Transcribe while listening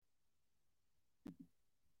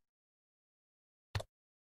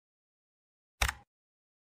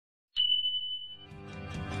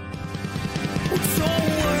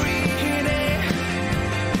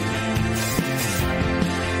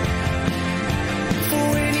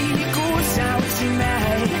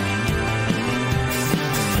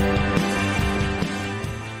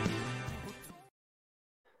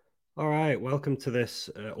welcome to this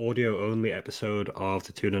audio-only episode of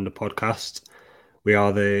the Tune Under podcast. We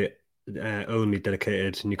are the only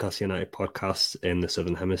dedicated Newcastle United podcast in the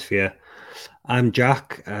Southern Hemisphere. I'm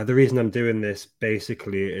Jack. The reason I'm doing this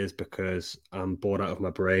basically is because I'm bored out of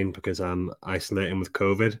my brain because I'm isolating with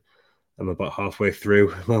COVID. I'm about halfway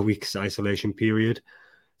through my week's isolation period.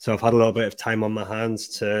 So I've had a little bit of time on my hands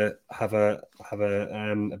to have a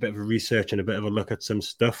bit of a research and a bit of a look at some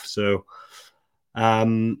stuff. So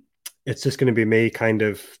it's just going to be me kind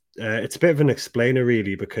of it's a bit of an explainer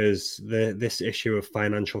really, because this issue of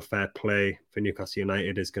financial fair play for Newcastle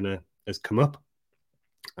United has come up.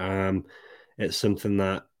 It's something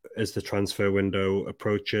that, as the transfer window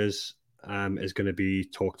approaches, is going to be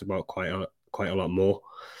talked about quite a lot more,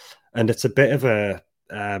 and it's a bit of a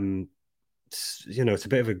it's a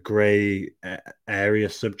bit of a grey area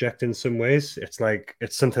subject in some ways.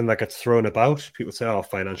 It's something that gets thrown about. People say, "Oh,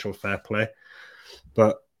 financial fair play,"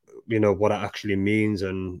 but what it actually means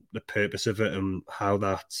and the purpose of it and how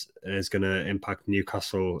that is going to impact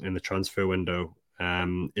Newcastle in the transfer window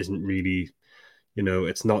isn't really,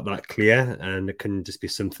 it's not that clear, and it can just be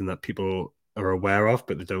something that people are aware of,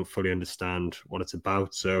 but they don't fully understand what it's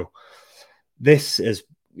about. So this is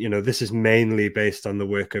mainly based on the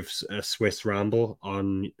work of Swiss Ramble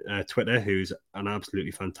on Twitter, who's an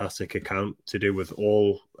absolutely fantastic account to do with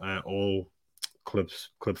all club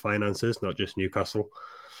finances, not just Newcastle.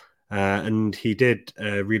 And he did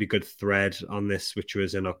a really good thread on this, which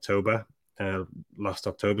was in October, last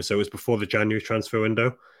October. So it was before the January transfer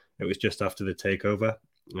window. It was just after the takeover.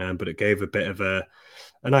 But it gave a bit of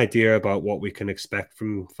an idea about what we can expect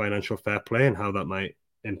from financial fair play and how that might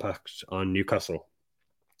impact on Newcastle.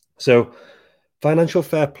 So financial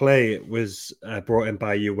fair play was brought in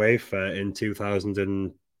by UEFA in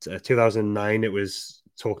 2009. It was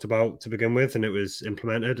talked about to begin with, and it was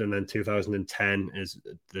implemented, and then 2010 is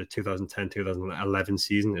the 2010-2011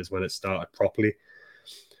 season is when it started properly.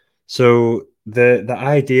 So the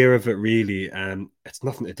idea of it really, it's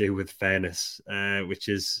nothing to do with fairness, which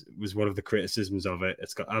was one of the criticisms of it.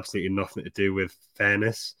 It's got absolutely nothing to do with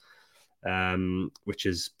fairness, which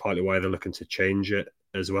is partly why they're looking to change it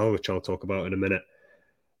as well, which I'll talk about in a minute.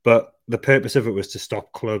 But the purpose of it was to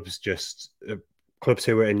stop clubs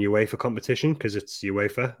who are in UEFA competition, because it's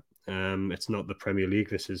UEFA. It's not the Premier League.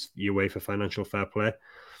 This is UEFA financial fair play.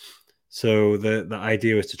 So the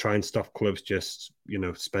idea was to try and stop clubs just,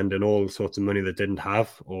 spending all sorts of money they didn't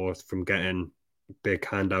have, or from getting big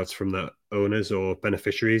handouts from the owners or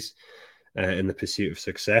beneficiaries in the pursuit of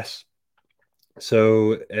success.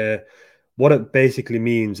 So what it basically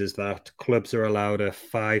means is that clubs are allowed a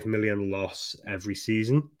 5 million loss every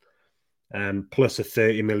season, plus a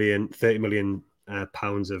 30 million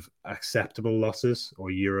pounds of acceptable losses, or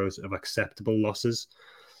euros of acceptable losses.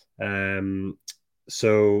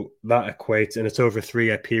 So that equates, and it's over a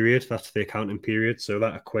 3-year period. That's the accounting period. So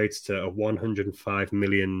that equates to a 105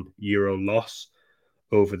 million euro loss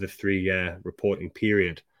over the 3-year reporting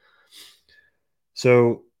period.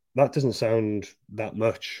 So that doesn't sound that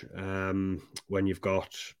much when you've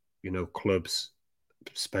got, clubs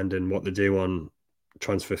spending what they do on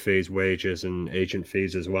transfer fees, wages, and agent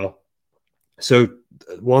fees as well. So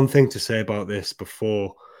one thing to say about this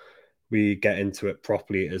before we get into it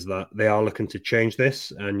properly is that they are looking to change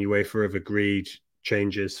this, and UEFA have agreed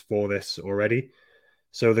changes for this already.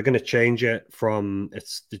 So they're going to change it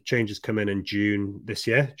the changes come in June this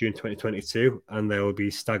year, June 2022, and they will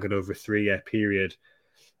be staggered over a 3-year period.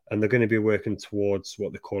 And they're going to be working towards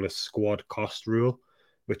what they call a squad cost rule,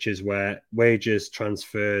 which is where wages,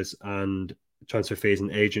 transfer fees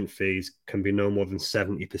and agent fees can be no more than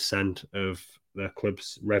 70% of their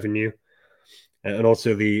club's revenue. And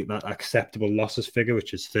also that acceptable losses figure,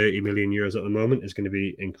 which is 30 million euros at the moment, is going to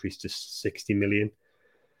be increased to 60 million.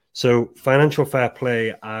 So financial fair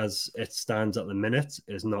play as it stands at the minute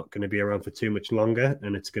is not going to be around for too much longer,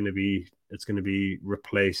 and it's going to be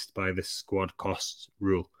replaced by this squad cost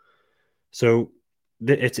rule. So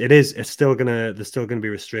there's still going to be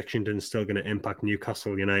restrictions, and it's still going to impact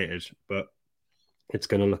Newcastle United, but it's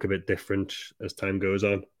going to look a bit different as time goes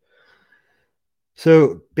on.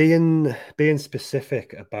 So being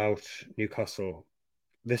specific about Newcastle,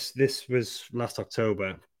 this was last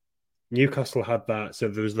October. Newcastle had that, so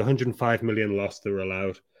there was the 105 million loss they were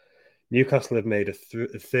allowed. Newcastle had made a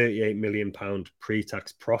 38 million pound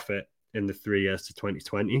pre-tax profit in the 3 years to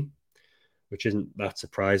 2020, which isn't that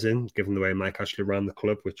surprising given the way Mike Ashley ran the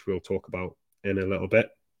club, which we'll talk about in a little bit.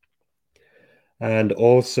 And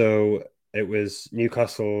also it was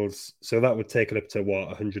Newcastle's, so that would take it up to what,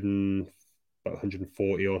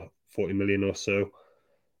 140 or 40 million or so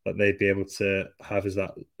that they'd be able to have as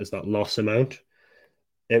that loss amount.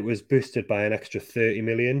 It was boosted by an extra 30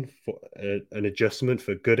 million for an adjustment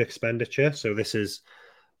for good expenditure. So this is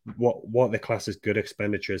what they class as good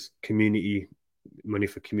expenditures: community money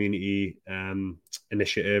for community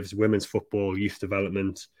initiatives, women's football, youth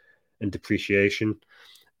development, and depreciation.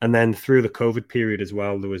 And then through the COVID period as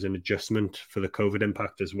well, there was an adjustment for the COVID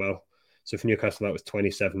impact as well. So for Newcastle, that was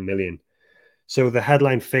 27 million. So the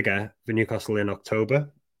headline figure for Newcastle in October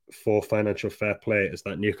for financial fair play is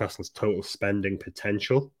that Newcastle's total spending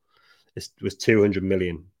potential was 200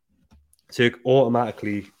 million. So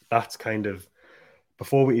automatically, that's kind of,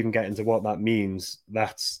 before we even get into what that means,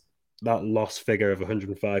 that loss figure of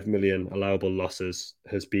 105 million allowable losses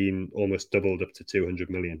has been almost doubled up to 200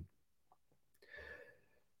 million.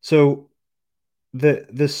 So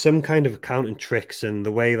there's some kind of accounting tricks in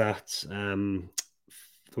the way that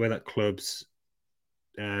clubs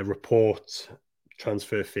report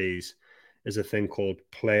transfer fees is a thing called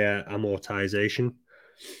player amortisation.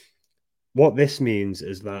 What this means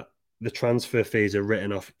is that the transfer fees are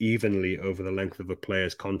written off evenly over the length of a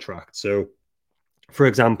player's contract. So, for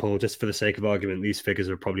example, just for the sake of argument, these figures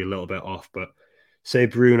are probably a little bit off, but say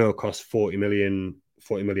Bruno costs 40 million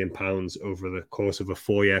pounds over the course of a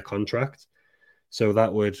 4-year contract. So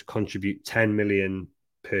that would contribute 10 million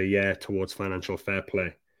per year towards financial fair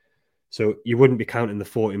play. So you wouldn't be counting the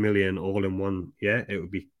 40 million all in one year. It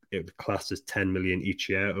would be classed as 10 million each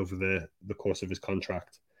year over the course of his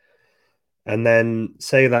contract. And then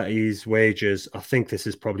say that his wages, I think this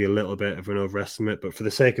is probably a little bit of an overestimate, but for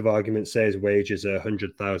the sake of argument, say his wages are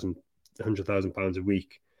 £100,000 a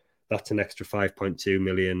week. That's an extra 5.2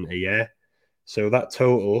 million a year. So that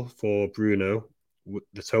total for Bruno,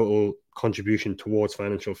 the total contribution towards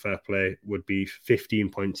financial fair play would be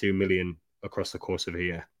 15.2 million across the course of a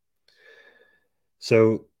year.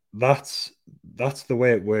 So that's the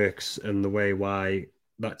way it works, and the way why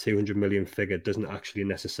that 200 million figure doesn't actually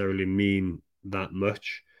necessarily mean that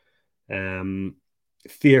much.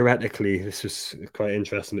 Theoretically, this was quite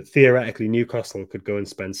interesting, but theoretically, Newcastle could go and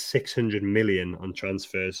spend 600 million on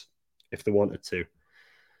transfers if they wanted to.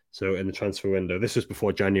 So in the transfer window, this was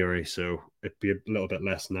before January, so it'd be a little bit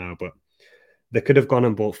less now, but they could have gone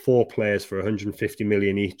and bought 4 players for 150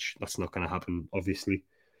 million each. That's not going to happen, obviously.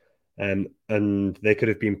 And they could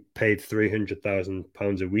have been paid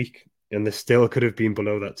 £300,000 a week, and they still could have been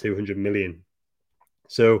below that 200 million.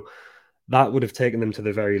 So that would have taken them to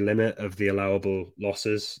the very limit of the allowable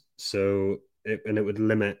losses. So it would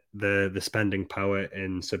limit the spending power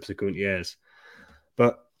in subsequent years.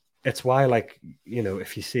 But it's why, like,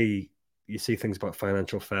 if you see things about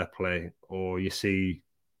financial fair play, or you see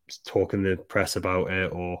talk in the press about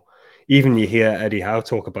it, or even you hear Eddie Howe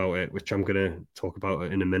talk about it, which I'm going to talk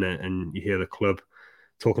about in a minute, and you hear the club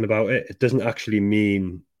talking about it, it doesn't actually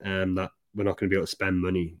mean that we're not going to be able to spend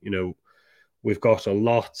money. We've got a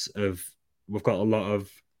lot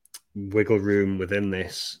of wiggle room within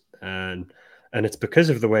this, and it's because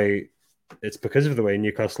of the way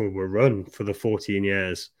Newcastle were run for the 14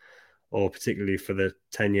 years, or particularly for the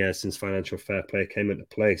 10 years since financial fair play came into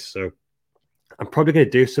place. So I'm probably going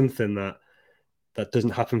to do something that doesn't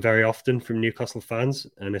happen very often from Newcastle fans,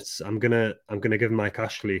 and I'm gonna give Mike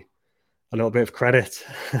Ashley a little bit of credit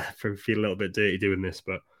for feeling a little bit dirty doing this,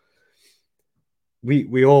 but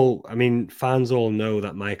we all, fans all know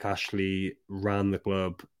that Mike Ashley ran the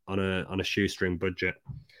club on a shoestring budget,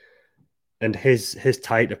 and his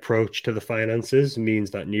tight approach to the finances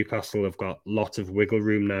means that Newcastle have got lots of wiggle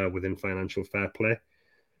room now within financial fair play.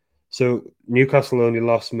 So Newcastle only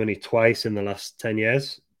lost money twice in the last 10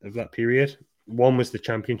 years of that period. One was the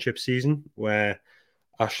championship season, where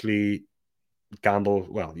Ashley gambled.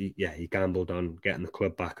 Well, he gambled on getting the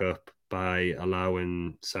club back up by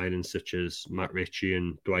allowing signings such as Matt Ritchie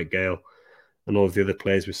and Dwight Gale and all of the other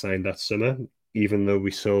players we signed that summer. Even though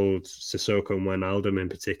we sold Sissoko and Wijnaldum in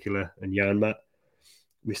particular, and Janmaat,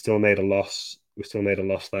 we still made a loss. We still made a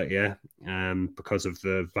loss that year because of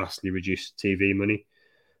the vastly reduced TV money,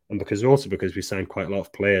 and because we signed quite a lot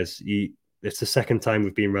of players. It's the second time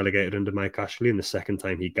we've been relegated under Mike Ashley, and the second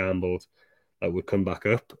time he gambled that would come back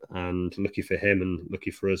up. And lucky for him, and lucky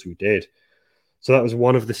for us, we did. So that was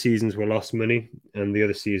one of the seasons we lost money, and the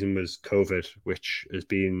other season was COVID, which has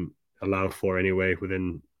been allowed for anyway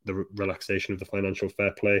within the relaxation of the financial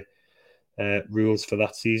fair play rules for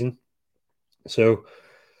that season. So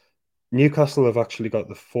Newcastle have actually got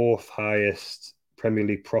the 4th highest Premier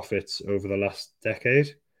League profits over the last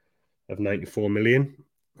decade of 94 million.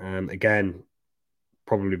 Again,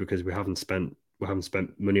 probably because we haven't spent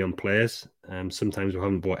money on players. Sometimes we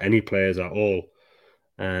haven't bought any players at all,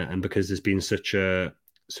 and because there's been such a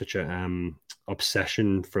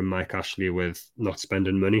obsession from Mike Ashley with not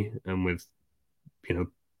spending money, and with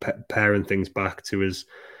paring things back to as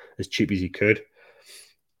cheap as he could.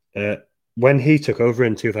 When he took over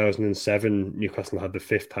in 2007, Newcastle had the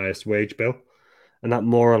 5th highest wage bill, and that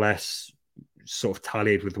more or less sort of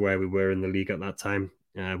tallied with where we were in the league at that time.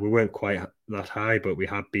 We weren't quite that high, but we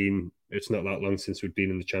have been. It's not that long since we'd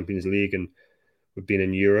been in the Champions League and we've been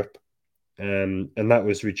in Europe. And that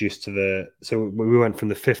was reduced to so we went from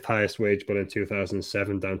the 5th highest wage bill in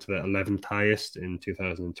 2007 down to the 11th highest in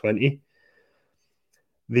 2020.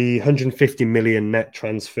 The 150 million net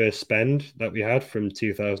transfer spend that we had from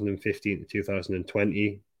 2015 to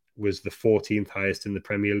 2020 was the 14th highest in the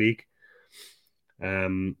Premier League.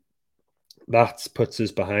 That puts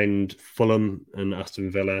us behind Fulham and Aston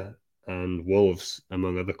Villa and Wolves,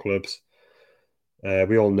 among other clubs.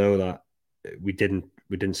 We all know that we didn't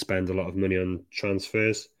spend a lot of money on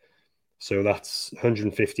transfers. So that's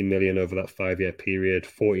 150 million over that 5-year period,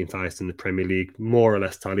 14th highest in the Premier League, more or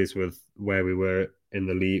less tallies with where we were in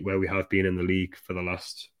the league, where we have been in the league for the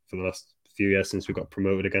last few years since we got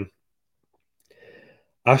promoted again.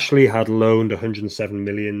 Ashley had loaned 107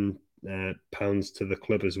 million pounds to the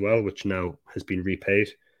club as well, which now has been repaid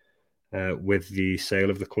with the sale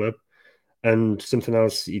of the club. And something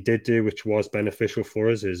else he did do, which was beneficial for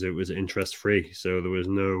us, is it was interest free. So there was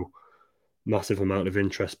no massive amount of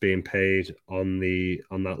interest being paid on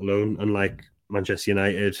that loan, unlike Manchester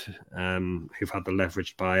United, who've had the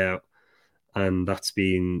leveraged buyout, and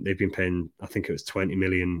they've been paying, I think it was £20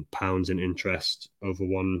 million in interest over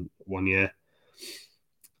one year.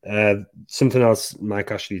 Something else Mike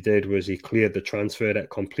Ashley did was he cleared the transfer debt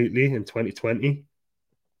completely in 2020.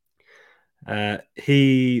 There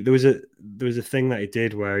was a thing that he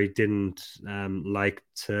did where he didn't like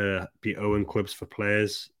to be owing clubs for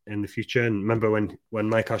players in the future. And remember when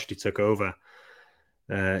Mike Ashley took over,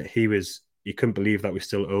 he couldn't believe that we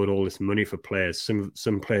still owed all this money for players.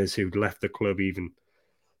 Some players who'd left the club even.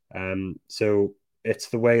 So it's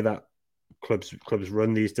the way that clubs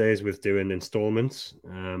run these days with doing installments,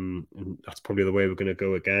 and that's probably the way we're going to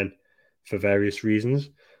go again for various reasons.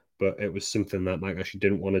 But it was something that Mike actually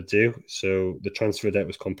didn't want to do. So the transfer debt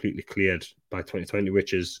was completely cleared by 2020,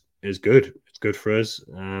 which is good. It's good for us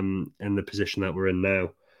in the position that we're in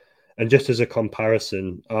now. And just as a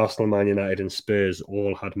comparison, Arsenal, Man United and Spurs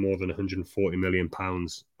all had more than £140 million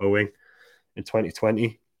owing in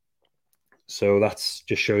 2020. So that's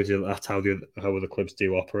just shows you that's how other clubs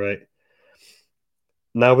do operate.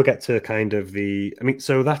 Now we get to kind of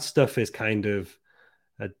so that stuff is kind of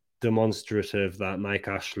demonstrative that Mike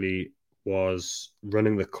Ashley was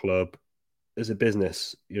running the club as a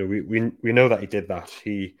business. You know, we know that he did that.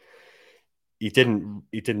 He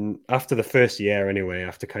didn't after the first year anyway,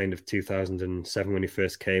 after kind of 2007 when he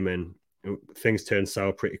first came in, things turned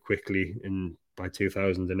sour pretty quickly by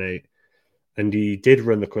 2008. And he did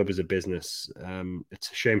run the club as a business.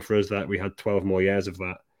 It's a shame for us that we had 12 more years of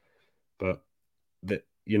that. But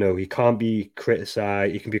he can't be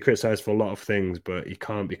criticised. He can be criticised for a lot of things, but he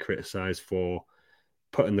can't be criticised for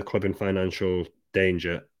putting the club in financial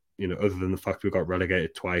danger, other than the fact we got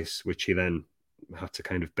relegated twice, which he then had to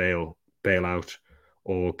kind of bail out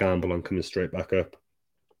or gamble on coming straight back up.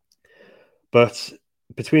 But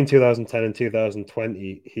between 2010 and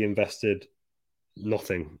 2020, he invested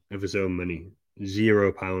nothing of his own money,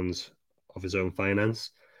 £0 of his own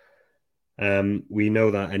finance. We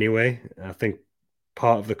know that anyway. I think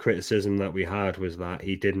part of the criticism that we had was that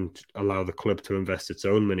he didn't allow the club to invest its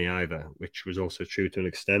own money either, which was also true to an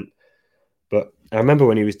extent. But I remember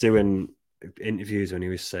when he was doing interviews when he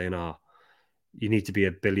was saying, you need to be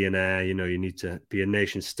a billionaire, you need to be a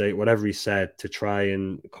nation state, whatever he said to try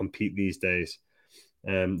and compete these days.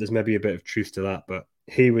 There's maybe a bit of truth to that, but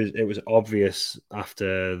it was obvious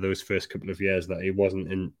after those first couple of years that he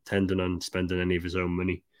wasn't intending on spending any of his own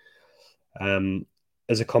money.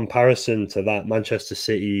 As a comparison to that, Manchester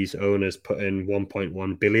City's owners put in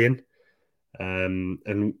 1.1 billion,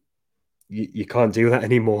 and you can't do that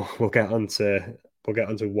anymore. We'll get onto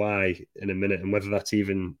why in a minute and whether that's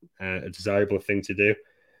even a desirable thing to do.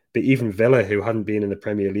 But even Villa, who hadn't been in the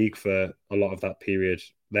Premier League for a lot of that period,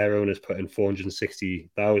 their owners put in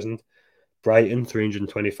 460,000. Brighton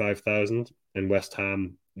 325,000, and West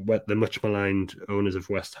Ham, the much maligned owners of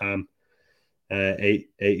West Ham,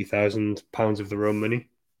 £80,000 of their own money.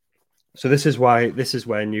 So this is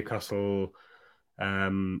where Newcastle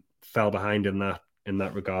fell behind in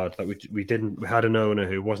that regard. That we had an owner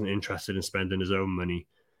who wasn't interested in spending his own money.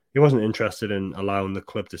 He wasn't interested in allowing the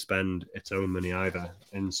club to spend its own money either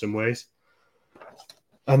in some ways.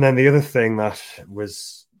 And then the other thing that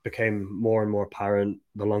became more and more apparent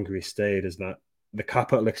the longer he stayed is that the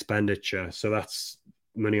capital expenditure, so that's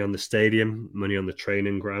money on the stadium, money on the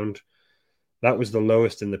training ground, That was the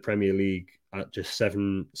lowest in the Premier League at just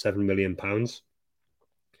 £7 million.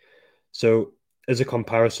 So, as a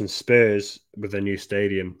comparison, Spurs with their new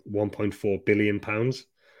stadium, £1.4 billion,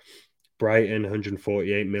 Brighton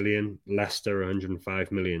 148 million, Leicester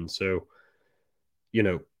 105 million. So, you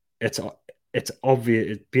know, it's it's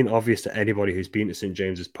obvious. It's been obvious to anybody who's been to St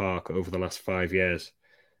James's Park over the last 5 years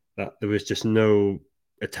that there was just no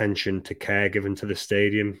attention to care given to the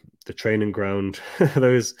stadium, the training ground,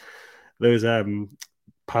 those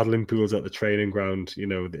paddling pools at the training ground.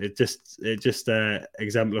 It just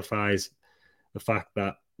exemplifies the fact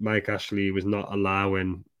that Mike Ashley was not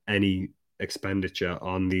allowing any expenditure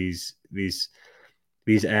on these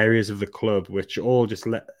areas of the club, which all just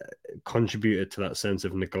contributed to that sense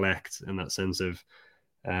of neglect and that sense of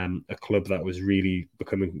a club that was really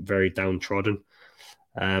becoming very downtrodden.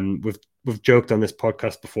 We've joked on this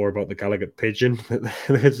podcast before about the Gallowgate pigeon.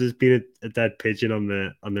 There's been a dead pigeon on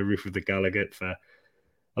the roof of the Gallowgate for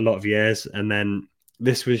a lot of years, and then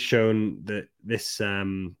this was shown that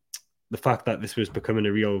the fact that this was becoming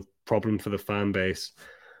a real problem for the fan base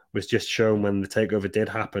was just shown when the takeover did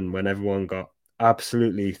happen, when everyone got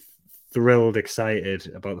absolutely thrilled,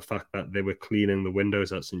 excited about the fact that they were cleaning the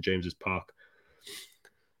windows at St James's Park.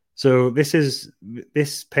 So this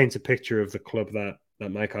paints a picture of the club that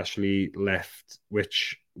Mike Ashley left,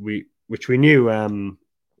 which we knew.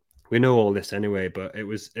 We know all this anyway, but it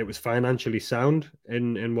was financially sound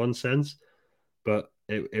in one sense, but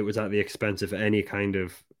it was at the expense of any kind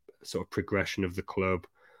of sort of progression of the club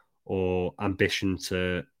or ambition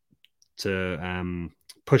to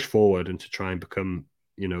push forward and to try and become,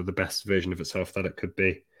 the best version of itself that it could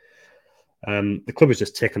be. The club was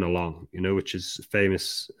just ticking along, which is a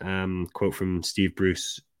famous quote from Steve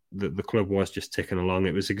Bruce, that the club was just ticking along.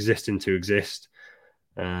 It was existing to exist,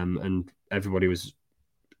 and everybody was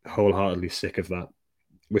wholeheartedly sick of that,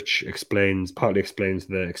 which partly explains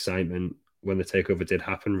the excitement when the takeover did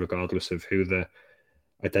happen, regardless of who the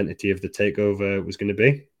identity of the takeover was going to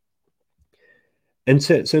be. And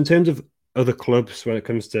so in terms of other clubs, when it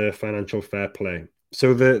comes to financial fair play,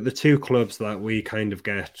 so the two clubs that we kind of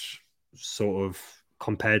get sort of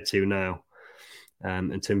compared to now,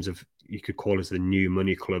 in terms of, you could call as the new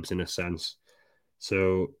money clubs in a sense.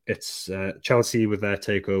 So it's Chelsea with their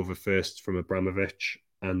takeover first from Abramovich,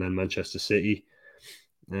 and then Manchester City.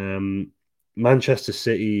 Manchester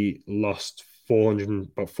City lost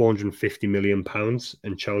about £450 million,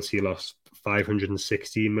 and Chelsea lost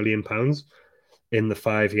 £560 million in the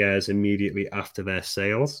 5 years immediately after their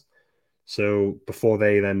sales. So before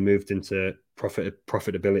they then moved into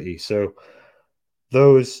profitability. So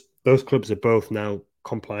those clubs are both now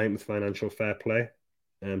compliant with financial fair play.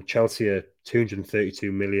 Chelsea are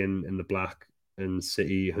 232 million in the black, and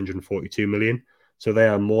City 142 million. So they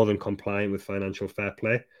are more than compliant with financial fair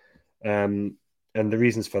play. And the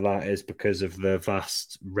reasons for that is because of the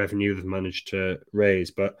vast revenue they've managed to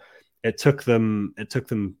raise. But it took them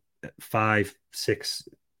 5, 6,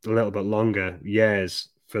 a little bit longer years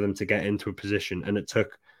for them to get into a position, and it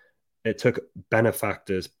took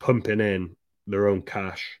benefactors pumping in their own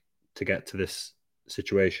cash to get to this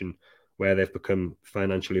situation where they've become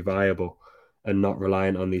financially viable and not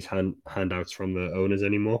reliant on these handouts from the owners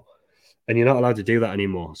anymore. And you're not allowed to do that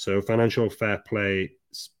anymore. So financial fair play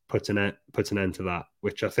puts an end to that,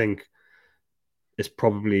 which I think is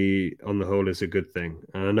probably on the whole is a good thing.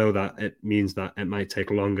 And I know that it means that it might take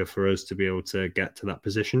longer for us to be able to get to that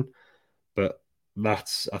position. But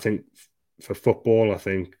that's, I think, for football, I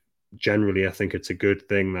think it's a good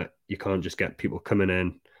thing that you can't just get people coming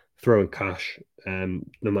in, throwing cash, no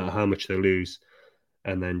matter how much they lose,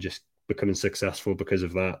 and then just becoming successful because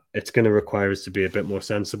of that. It's going to require us to be a bit more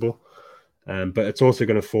sensible, but it's also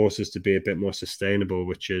going to force us to be a bit more sustainable,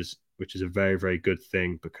 which is a very, very good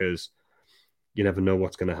thing, because you never know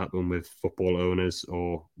what's going to happen with football owners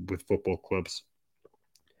or with football clubs.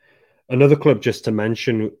 Another club just to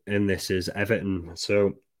mention in this is Everton.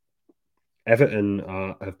 So Everton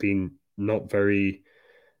have been not very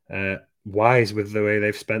wise with the way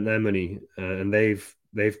they've spent their money, and they've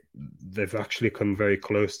actually come very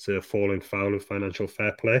close to falling foul of financial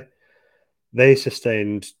fair play. They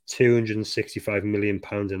sustained £265 million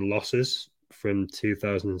in losses from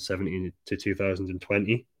 2017 to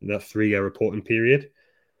 2020, that 3-year reporting period.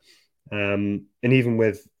 And even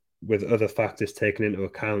with other factors taken into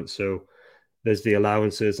account, so there's the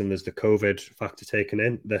allowances and there's the COVID factor taken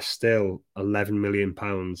in, they're still £11 million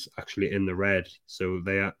actually in the red. So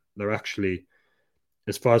they're actually,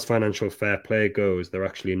 as far as financial fair play goes, they're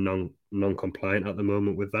actually non-compliant at the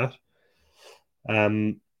moment with that.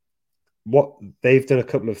 What they've done, a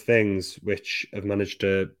couple of things which have managed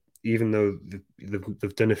to even though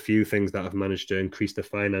they've done a few things that have managed to increase the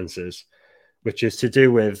finances, which is to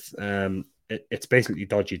do with it's basically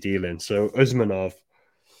dodgy dealing. So Usmanov,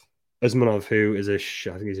 who is I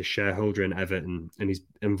think he's a shareholder in Everton, and he's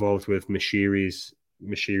involved with Mashiri's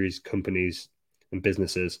companies and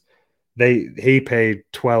businesses. He paid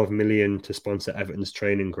 12 million to sponsor Everton's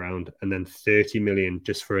training ground, and then 30 million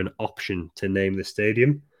just for an option to name the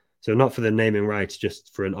stadium. So not for the naming rights,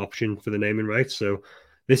 just for an option for the naming rights. So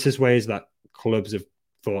this is ways that clubs have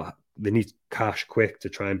thought they need cash quick to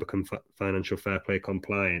try and become financial fair play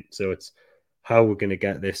compliant. So it's how we're going to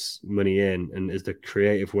get this money in, and is the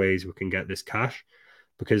creative ways we can get this cash,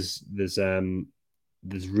 because there's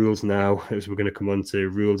rules now, as we're going to come on to,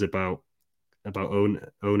 rules about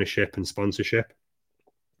ownership and sponsorship.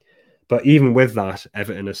 But even with that,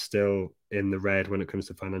 Everton are still in the red when it comes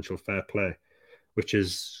to financial fair play, which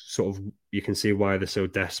is sort of, you can see why they're so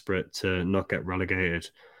desperate to not get relegated,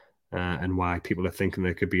 and why people are thinking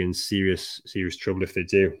they could be in serious trouble if they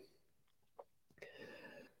do.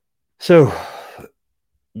 So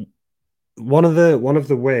one of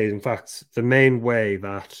the ways, in fact, the main way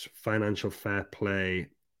that financial fair play,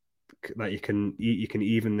 that you can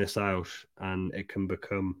even this out and it can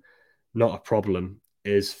become not a problem,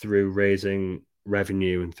 is through raising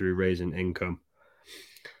revenue and through raising income.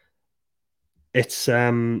 It's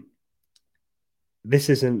this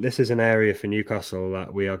is an area for Newcastle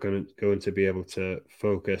that we are going to be able to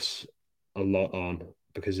focus a lot on,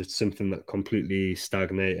 because it's something that completely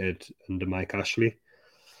stagnated under Mike Ashley.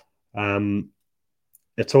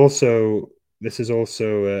 It's also This is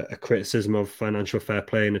also a criticism of financial fair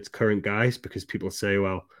play in its current guise, because people say,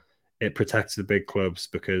 well, it protects the big clubs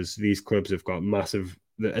because these clubs have got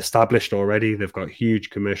established already. They've got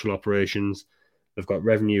huge commercial operations. They've got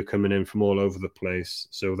revenue coming in from all over the place.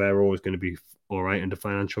 So they're always going to be all right under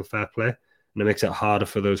financial fair play. And it makes it harder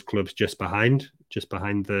for those clubs just behind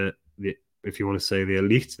the if you want to say the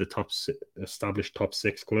elite, the established top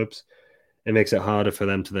six clubs. It makes it harder for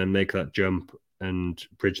them to then make that jump and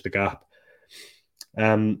bridge the gap.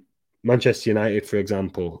 Manchester United, for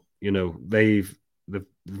example, they've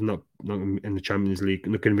not in the Champions League,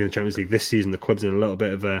 not going to be in the Champions League this season. The club's in a little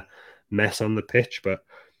bit of a mess on the pitch, but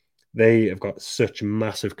they have got such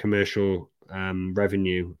massive commercial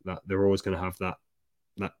revenue that they're always going to have that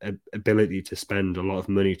ability to spend a lot of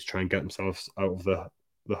money to try and get themselves out of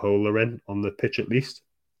the hole they're in on the pitch, at least.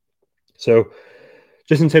 So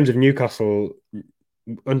just in terms of Newcastle,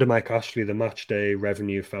 under Mike Ashley, the match day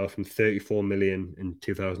revenue fell from 34 million in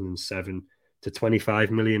 2007 to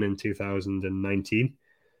 25 million in 2019.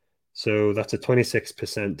 So that's a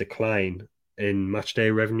 26% decline in match day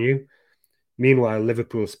revenue. Meanwhile,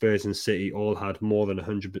 Liverpool, Spurs, and City all had more than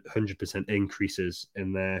 100% increases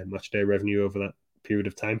in their match day revenue over that period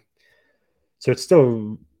of time. So it's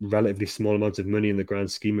still relatively small amounts of money in the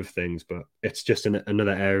grand scheme of things, but it's just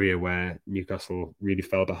another area where Newcastle really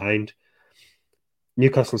fell behind.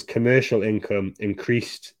 Newcastle's commercial income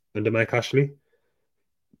increased under Mike Ashley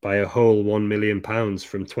by a whole £1 million,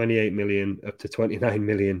 from 28 million up to 29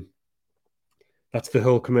 million. That's the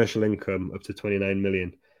whole commercial income, up to 29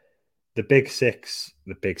 million. The big six,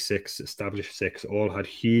 established six, all had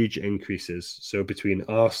huge increases. So between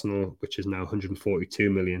Arsenal, which is now 142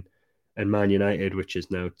 million, and Man United, which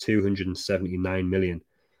is now 279 million.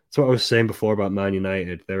 So what I was saying before about Man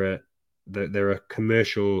United, they're a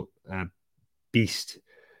commercial beast,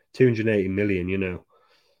 280 million,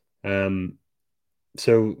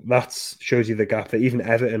 so that shows you the gap, that even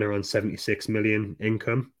Everton are on 76 million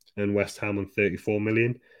income and West Ham on 34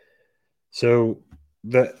 million. So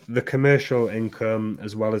the commercial income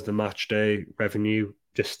as well as the match day revenue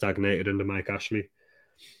just stagnated under Mike Ashley.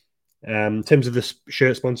 In terms of the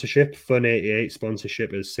shirt sponsorship, Fun 88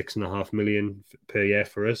 sponsorship is 6.5 million per year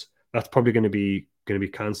for us. That's probably going to be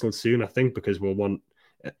cancelled soon, I think, because we'll want,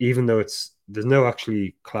 even though there's no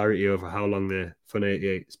actually clarity over how long the Fun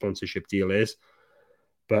 88 sponsorship deal is,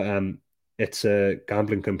 but it's a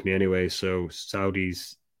gambling company anyway, so the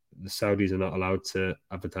Saudis are not allowed to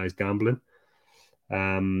advertise gambling.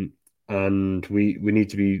 And we need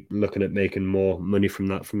to be looking at making more money from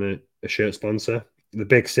that, from a shirt sponsor. The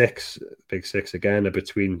big six again are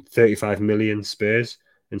between 35 million Spurs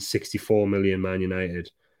and 64 million Man United.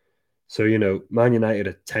 So, Man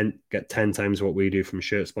United get 10 times what we do from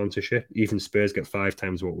shirt sponsorship. Even Spurs get 5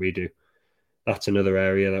 times what we do. That's another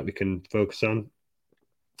area that we can focus on.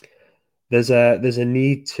 There's a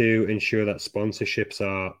need to ensure that sponsorships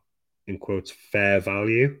are, in quotes, fair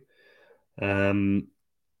value. The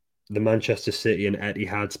Manchester City and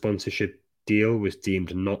Etihad sponsorship deal was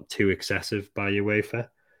deemed not too excessive by UEFA.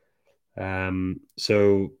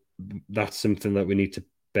 So that's something that we need to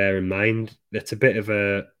bear in mind. It's a bit of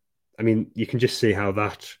a, I mean, you can just see how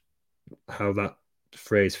that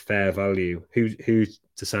phrase fair value, who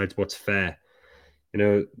decides what's fair.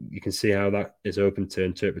 You can see how that is open to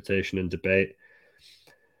interpretation and debate.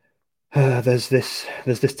 There's this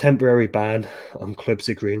temporary ban on clubs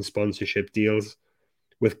agreeing sponsorship deals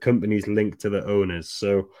with companies linked to the owners.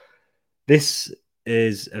 So this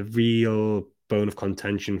is a real bone of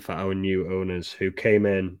contention for our new owners who came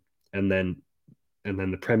in, and then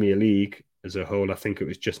the Premier League as a whole. I think it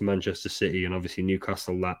was just Manchester City and obviously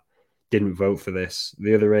Newcastle that didn't vote for this.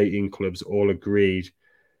 The other 18 clubs all agreed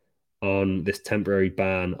on this temporary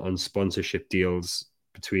ban on sponsorship deals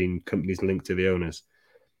between companies linked to the owners.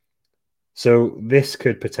 So this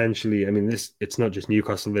could potentially, I mean, it's not just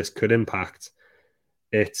Newcastle, this could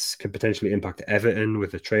potentially impact Everton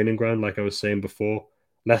with a training ground, like I was saying before.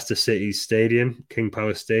 Leicester City's stadium, King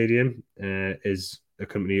Power Stadium, is a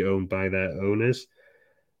company owned by their owners.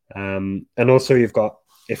 And also you've got,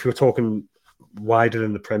 if you're talking wider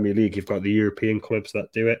than the Premier League, you've got the European clubs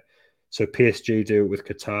that do it. So PSG do it with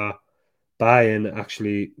Qatar. Bayern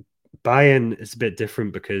is a bit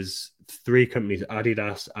different because three companies,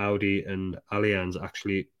 Adidas, Audi, and Allianz,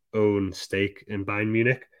 actually own stake in Bayern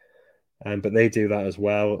Munich. But they do that as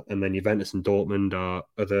well. And then Juventus and Dortmund are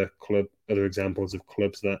other examples of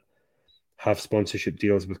clubs that have sponsorship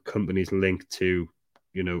deals with companies linked to,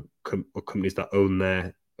 companies that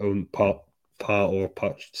own part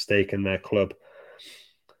stake in their club.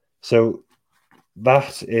 So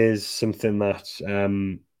that is something that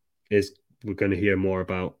we're going to hear more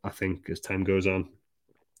about, I think, as time goes on.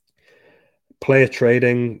 Player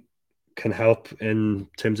trading can help in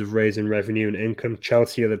terms of raising revenue and income.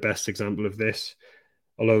 Chelsea are the best example of this,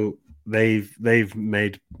 although they've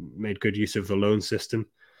made good use of the loan system,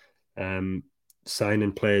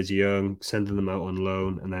 signing players young, sending them out on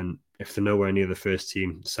loan, and then if they're nowhere near the first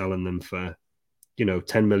team, selling them for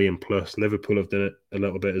 10 million plus. Liverpool have done it a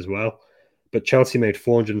little bit as well. But Chelsea made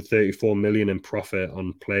 434 million in profit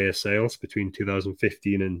on player sales between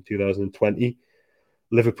 2015 and 2020.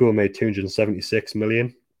 Liverpool made 276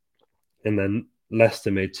 million. And then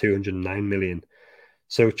Leicester made 209 million.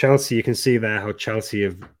 So Chelsea, you can see there how Chelsea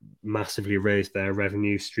have massively raised their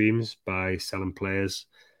revenue streams by selling players,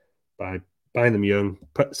 by buying them young,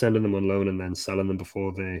 sending them on loan, and then selling them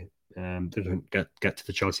before they don't get to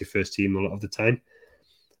the Chelsea first team a lot of the time.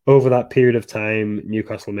 Over that period of time,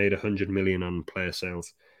 Newcastle made 100 million on player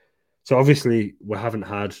sales. So obviously, we haven't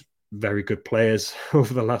had very good players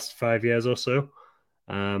over the last 5 years or so.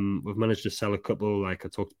 We've managed to sell a couple, like I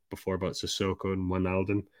talked before about Sissoko and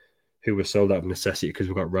Wijnaldum, who were sold out of necessity because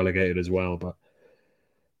we got relegated as well. But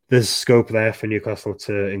there's scope there for Newcastle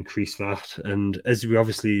to increase that. And as we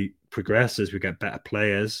obviously progress, as we get better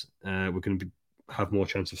players, we're going to have more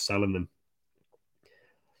chance of selling them.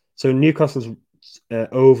 So Newcastle's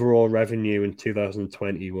overall revenue in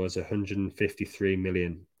 2020 was 153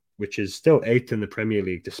 million, which is still eighth in the Premier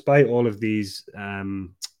League, despite all of these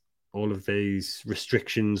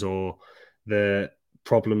restrictions or the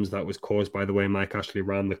problems that was caused by the way Mike Ashley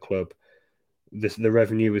ran the club. The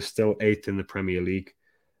revenue was still eighth in the Premier League,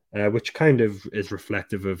 which kind of is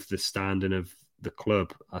reflective of the standing of the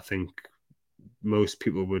club. I think most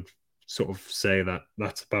people would sort of say that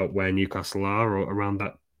that's about where Newcastle are, or around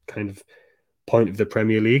that kind of point of the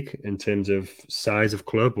Premier League in terms of size of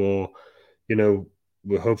club, or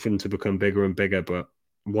we're hoping to become bigger and bigger, but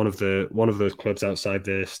one of those clubs outside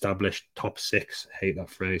the established top six. I hate that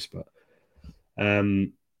phrase, but so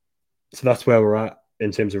that's where we're at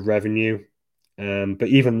in terms of revenue. But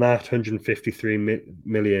even that 153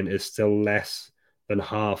 million is still less than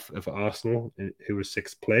half of Arsenal, who was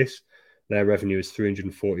sixth place. Their revenue is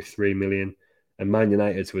 343 million, and Man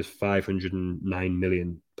United's was 509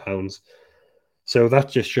 million pounds. So that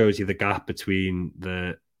just shows you the gap between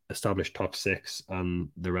the established top six and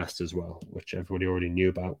the rest as well, which everybody already knew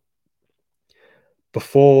about.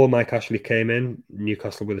 Before Mike Ashley came in,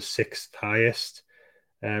 Newcastle were the sixth highest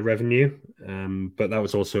revenue, but that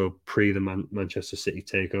was also pre the Manchester City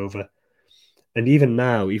takeover. And even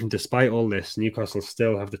now, even despite all this, Newcastle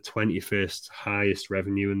still have the 21st highest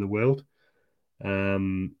revenue in the world.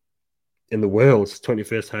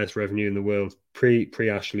 21st highest revenue in the world. Pre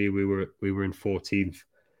Ashley, we were in 14th.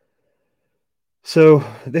 So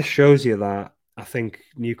this shows you that I think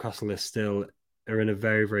Newcastle are in a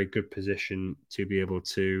very, very good position to be able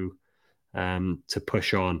to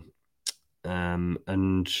push on,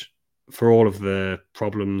 and for all of the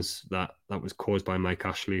problems that was caused by Mike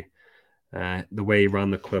Ashley, the way he ran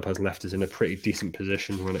the club has left us in a pretty decent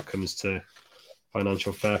position when it comes to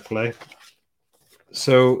financial fair play.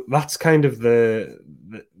 So that's kind of the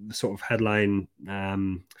the sort of headline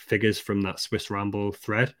figures from that Swiss Ramble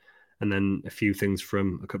thread, and then a few things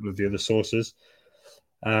from a couple of the other sources.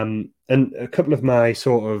 And a couple of my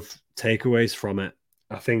sort of takeaways from it,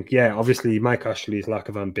 I think, yeah, obviously Mike Ashley's lack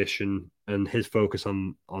of ambition and his focus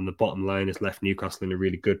on the bottom line has left Newcastle in a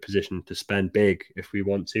really good position to spend big if we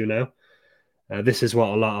want to now. This is what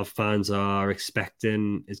a lot of fans are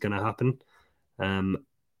expecting is going to happen.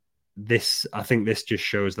 I think this just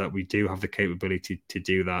shows that we do have the capability to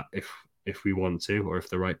do that if we want to, or if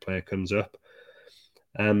the right player comes up.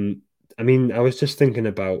 I mean, I was just thinking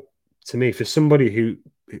about, to me, for somebody who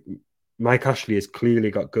Mike Ashley has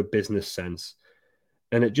clearly got good business sense,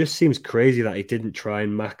 and it just seems crazy that he didn't try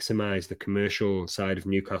and maximize the commercial side of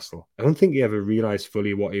Newcastle. I don't think he ever realized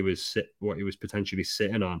fully what he was potentially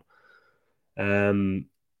sitting on.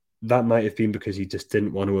 That might have been because he just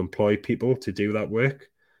didn't want to employ people to do that work.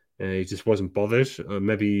 He just wasn't bothered. Or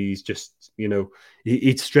maybe he's just,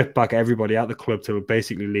 he'd strip back everybody at the club till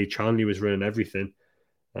basically Lee Charnley was running everything.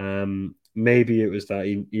 Maybe it was that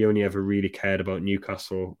he only ever really cared about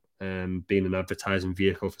Newcastle being an advertising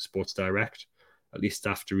vehicle for Sports Direct, at least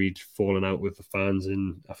after he'd fallen out with the fans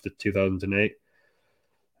after 2008.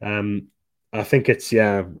 I think it's,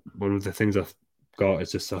 one of the things I've got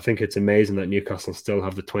is just, I think it's amazing that Newcastle still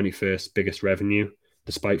have the 21st biggest revenue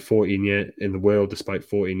despite 14 years in the world, despite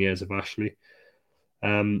 14 years of Ashley.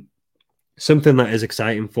 Something that is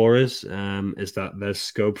exciting for us is that there's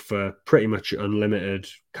scope for pretty much unlimited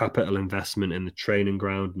capital investment in the training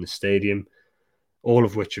ground and the stadium, all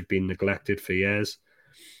of which have been neglected for years.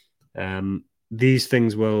 These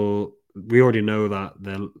things we already know that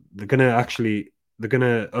they're going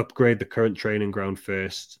to upgrade the current training ground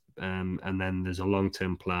first, and then there's a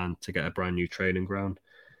long-term plan to get a brand new training ground.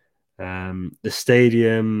 The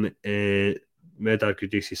stadium, Mehrdad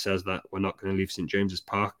Quddusi says that we're not going to leave St James's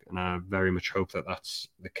Park, and I very much hope that that's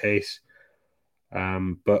the case.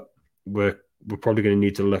 But we're probably going to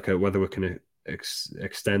need to look at whether we're going to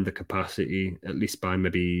extend the capacity at least by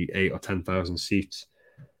maybe 8,000 or 10,000 seats,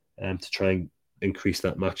 to try and increase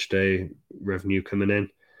that match day revenue coming in,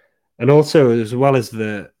 and also as well as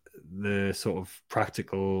the sort of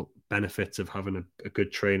practical benefits of having a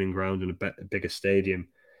good training ground and a bigger stadium.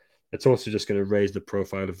 It's also just going to raise the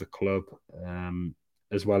profile of the club,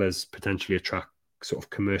 as well as potentially attract sort of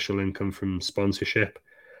commercial income from sponsorship.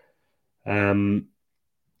 We're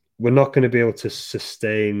not going to be able to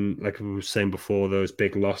sustain, like we were saying before, those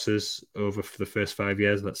big losses over for the first 5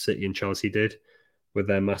 years that City and Chelsea did with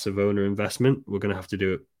their massive owner investment. We're going to have to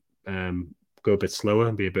do it, go a bit slower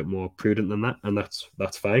and be a bit more prudent than that, and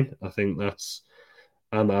that's fine. I think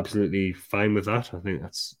I'm absolutely fine with that. I think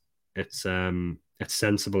it's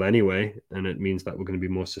sensible anyway, and it means that we're going to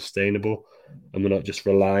be more sustainable, and we're not just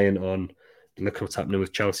relying on, look what's happening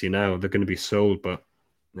with Chelsea now. They're going to be sold, but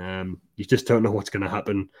you just don't know what's going to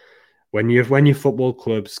happen when your football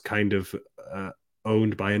club's kind of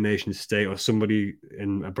owned by a nation state, or somebody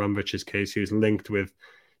in Abramovich's case who's linked with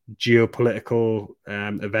geopolitical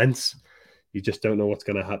events. You just don't know what's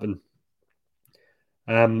going to happen.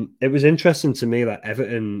 It was interesting to me that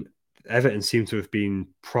Everton seem to have been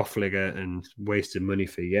profligate and wasted money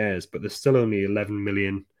for years, but there's still only 11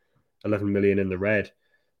 million in the red.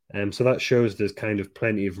 So that shows there's kind of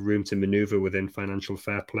plenty of room to maneuver within financial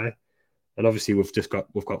fair play. And obviously we've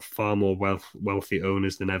got far more wealthy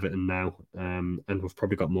owners than Everton now, and we've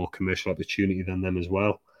probably got more commercial opportunity than them as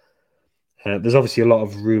well. There's obviously a lot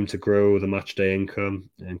of room to grow the match day income.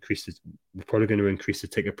 We're probably going to increase the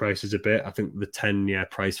ticket prices a bit. I think the 10-year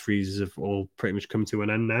price freezes have all pretty much come to an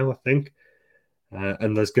end now, I think.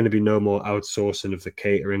 And there's going to be no more outsourcing of the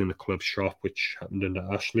catering in the club shop, which happened under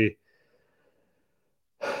Ashley.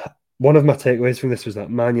 One of my takeaways from this was that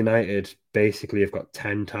Man United basically have got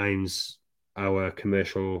 10 times our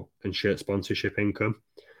commercial and shirt sponsorship income.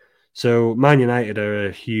 So Man United are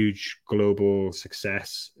a huge global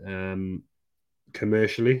success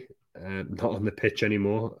commercially, not on the pitch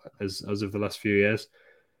anymore as of the last few years.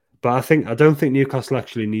 But I don't think Newcastle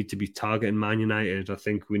actually need to be targeting Man United. I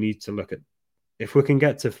think we need to look at if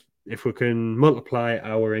we can multiply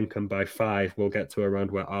our income by 5, we'll get to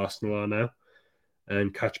around where Arsenal are now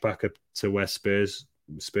and catch back up to where Spurs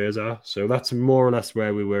are. So that's more or less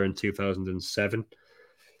where we were in 2007.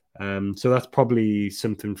 So that's probably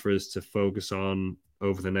something for us to focus on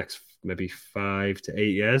over the next maybe 5 to 8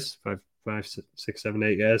 years, 5, 6, 7,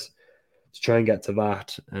 8 years to try and get to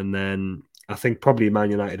that. And then I think probably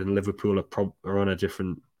Man United and Liverpool are on a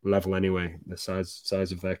different level anyway, the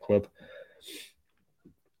size of their club.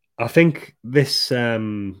 I think this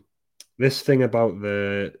thing about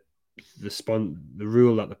the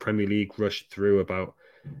rule that the Premier League rushed through about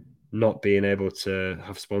not being able to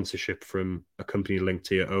have sponsorship from a company linked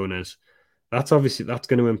to your owners. That's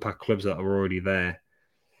going to impact clubs that are already there.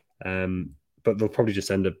 But they'll probably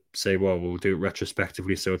just end up say, well, we'll do it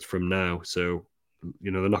retrospectively, so it's from now. So,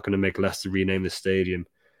 they're not going to make Leicester rename the stadium.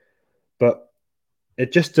 But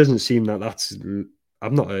it just doesn't seem that that's.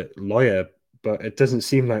 I'm not a lawyer, but it doesn't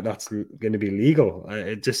seem like that's going to be legal.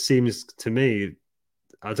 It just seems to me,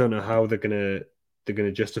 I don't know how they're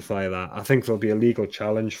gonna justify that. I think there'll be a legal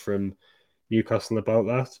challenge from Newcastle about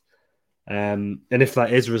that. And if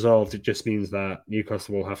that is resolved, it just means that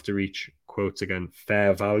Newcastle will have to reach, quotes again,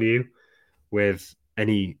 fair value with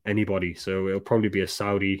anybody. So it'll probably be a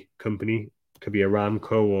Saudi company, could be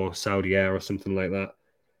Aramco or Saudi Air or something like that.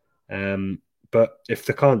 But if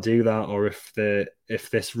they can't do that, or if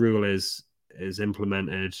this rule is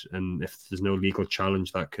implemented and if there's no legal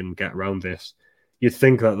challenge that can get around this, you'd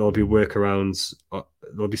think that there'll be workarounds,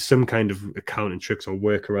 there'll be some kind of accounting tricks or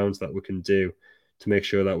workarounds that we can do to make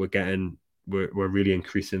sure that we're really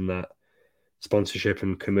increasing that sponsorship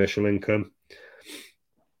and commercial income.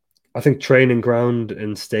 I think training ground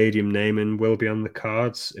and stadium naming will be on the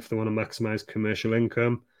cards if they want to maximize commercial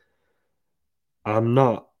income. I'm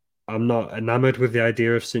not I'm not enamored with the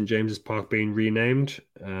idea of St James's Park being renamed,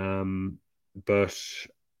 but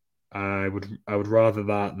I would rather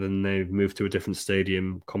that than they move to a different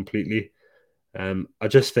stadium completely. I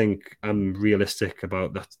just think I'm realistic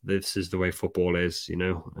about that. This is the way football is, you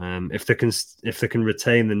know. If they can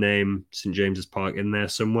retain the name St James's Park in there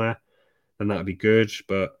somewhere, then that'd be good.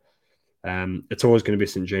 But it's always going to be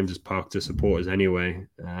St James's Park to supporters anyway,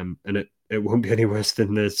 and it won't be any worse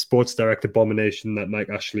than the Sports Direct abomination that Mike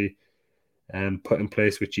Ashley put in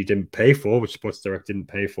place, which he didn't pay for, which Sports Direct didn't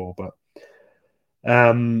pay for. But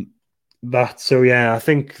yeah, I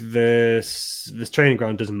think this training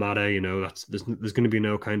ground doesn't matter. You know, there's going to be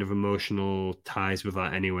no kind of emotional ties with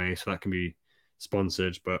that anyway, so that can be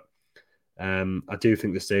sponsored. But I do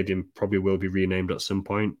think the stadium probably will be renamed at some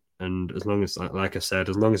point. And as long as, like I said,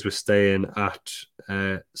 as long as we're staying at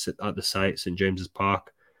the site, St James's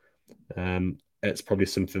Park, it's probably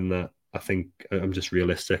something that I think I'm just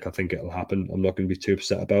realistic. I think it'll happen. I'm not going to be too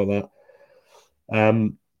upset about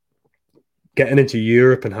that. Getting into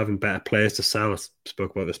Europe and having better players to sell, I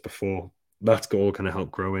spoke about this before. That's all going to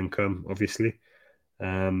help grow income, obviously.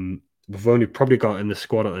 We've only probably got in the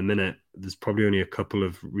squad at the minute, there's probably only a couple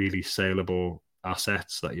of really saleable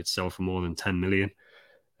assets that you'd sell for more than 10 million.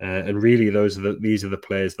 And really, these are the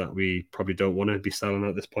players that we probably don't want to be selling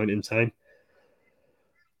at this point in time.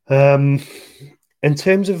 In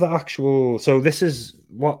terms of the actual, so this is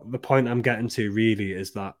what the point I'm getting to really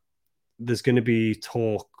is that there's going to be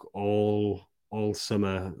talk all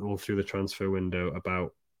summer, all through the transfer window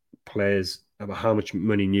about players, about how much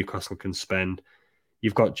money Newcastle can spend.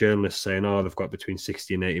 You've got journalists saying, oh, they've got between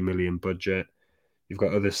 60 and 80 million budget. You've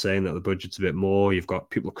got others saying that the budget's a bit more. You've got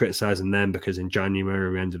people criticizing them because in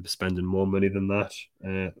January we ended up spending more money than that,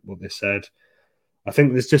 what they said. I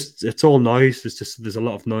think it's all noise. There's a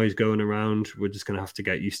lot of noise going around. We're just going to have to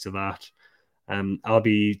get used to that. I'll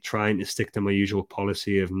be trying to stick to my usual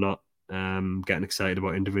policy of not getting excited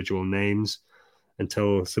about individual names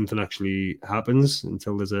until something actually happens,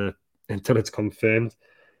 until it's confirmed.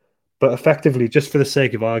 But effectively, just for the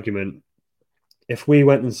sake of argument, if we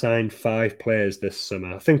went and signed 5 players this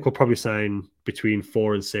summer, I think we'll probably sign between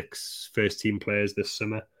 4 and 6 first team players this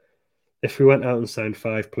summer. If we went out and signed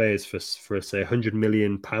 5 players for say £100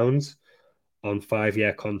 million on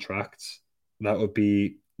 5-year contracts, that would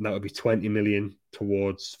be 20 million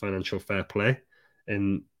towards financial fair play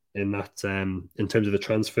in that in terms of the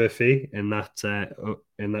transfer fee in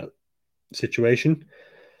that situation.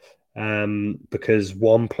 Because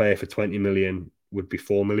one player for 20 million would be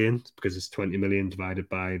 4 million because it's 20 million divided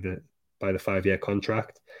by the 5-year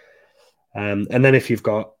contract. And then if you've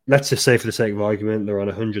got, let's just say for the sake of argument, they're on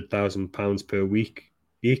 £100,000 per week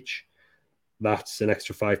each, that's an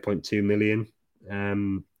extra 5.2 million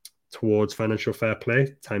towards financial fair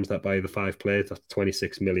play. Times that by the 5 players, that's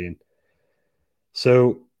 26 million.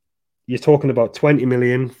 So you're talking about 20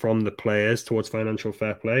 million from the players towards financial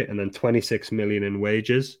fair play and then 26 million in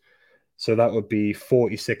wages. So that would be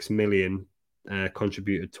 46 million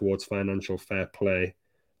contributed towards financial fair play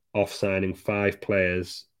off signing 5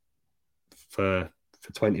 players for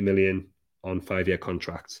 20 million on 5-year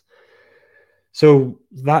contracts. So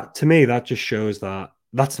that, to me, that just shows that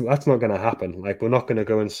that's not going to happen. Like, we're not going to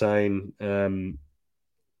go and sign.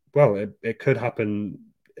 Well, it could happen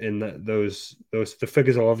in those the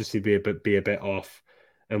figures will obviously be a bit off,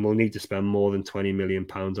 and we'll need to spend more than £20 million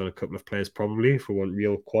on a couple of players probably if we want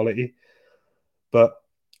real quality. But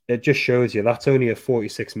it just shows you that's only a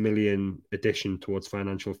 46 million addition towards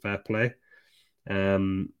financial fair play.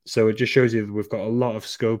 So it just shows you that we've got a lot of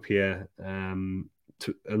scope here. And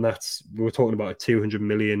we were talking about a 200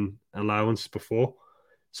 million allowance before.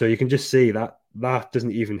 So you can just see that that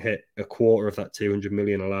doesn't even hit a quarter of that 200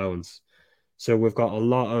 million allowance. So we've got a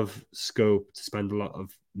lot of scope to spend a lot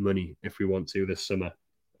of money if we want to this summer.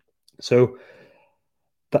 So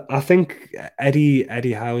I think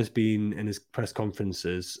Eddie Howe has been in his press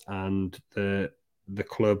conferences, and the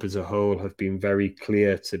club as a whole have been very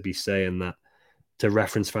clear to be saying that, to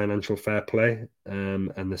reference financial fair play,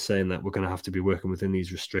 and they're saying that we're going to have to be working within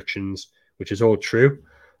these restrictions, which is all true.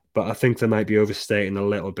 But I think they might be overstating a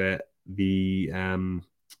little bit the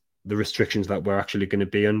restrictions that we're actually going to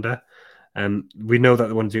be under. We know that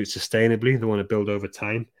they want to do it sustainably; they want to build over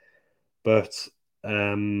time, but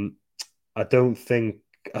I don't think.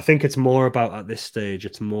 I think it's more about, at this stage,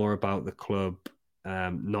 it's more about the club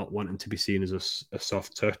not wanting to be seen as a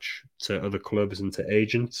soft touch to other clubs and to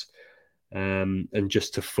agents, and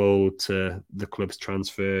just to fold to the club's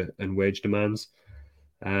transfer and wage demands.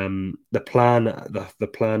 The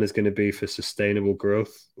plan is going to be for sustainable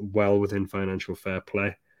growth, well within financial fair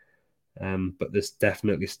play. But there's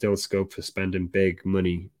definitely still scope for spending big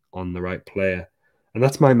money on the right player, and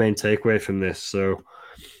that's my main takeaway from this. So,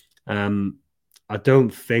 I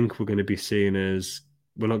don't think we're going to be seen as,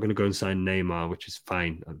 we're not going to go and sign Neymar, which is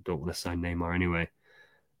fine. I don't want to sign Neymar anyway.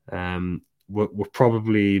 We're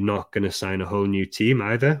probably not going to sign a whole new team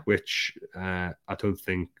either, which I don't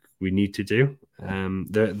think we need to do.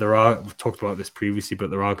 We've talked about this previously, but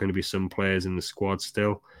there are going to be some players in the squad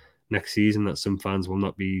still next season that some fans will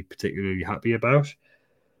not be particularly happy about.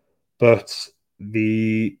 But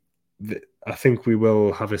I think we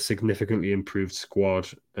will have a significantly improved squad,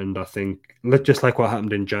 and I think, just like what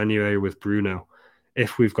happened in January with Bruno,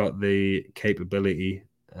 if we've got the capability,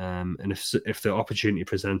 and if the opportunity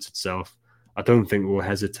presents itself, I don't think we'll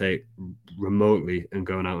hesitate remotely in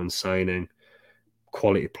going out and signing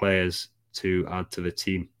quality players to add to the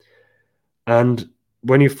team. And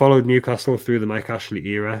when you followed Newcastle through the Mike Ashley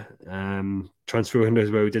era, transfer windows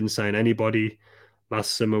where we didn't sign anybody,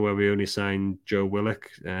 last summer where we only signed Joe Willock,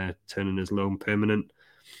 turning his loan permanent,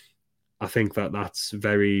 I think it's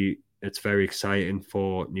very exciting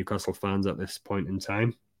for Newcastle fans at this point in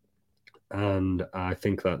time. And I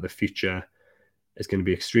think that the future is going to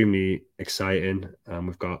be extremely exciting, and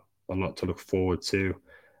we've got a lot to look forward to,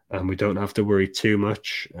 and we don't have to worry too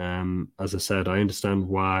much. As I said, I understand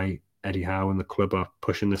why Eddie Howe and the club are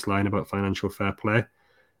pushing this line about financial fair play.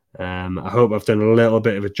 I hope I've done a little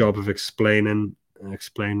bit of a job of explaining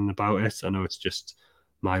about it. I know it's just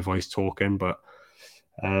my voice talking, but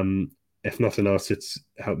if nothing else, it's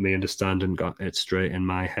helped me understand and got it straight in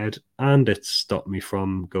my head, and it's stopped me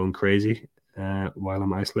from going crazy while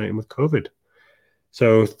I'm isolating with COVID.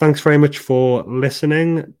 So thanks very much for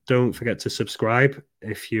listening. Don't forget to subscribe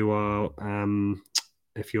if you're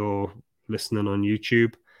listening on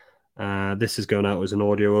YouTube. This is going out as an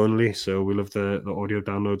audio only, so we love the audio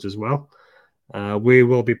downloads as well. We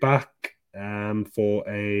will be back for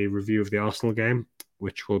a review of the Arsenal game,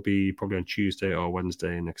 which will be probably on Tuesday or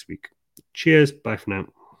Wednesday next week. Cheers. Bye for now.